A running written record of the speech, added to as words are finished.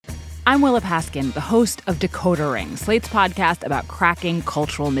I'm Willa Paskin, the host of Decoder Ring, Slate's podcast about cracking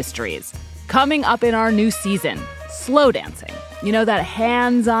cultural mysteries. Coming up in our new season, slow dancing. You know, that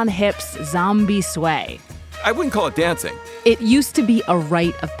hands on hips zombie sway. I wouldn't call it dancing. It used to be a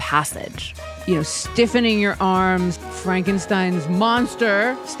rite of passage. You know, stiffening your arms, Frankenstein's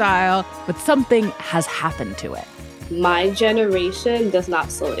monster style. But something has happened to it. My generation does not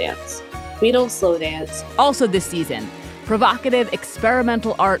slow dance. We don't slow dance. Also this season, provocative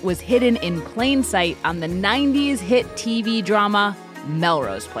experimental art was hidden in plain sight on the 90s hit TV drama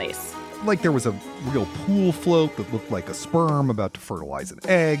Melrose Place. Like there was a real pool float that looked like a sperm about to fertilize an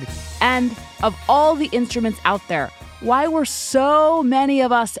egg. And of all the instruments out there, why were so many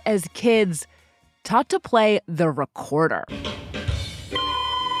of us as kids taught to play the recorder?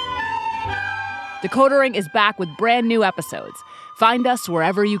 Decoder Ring is back with brand new episodes. Find us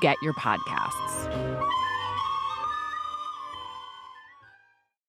wherever you get your podcasts.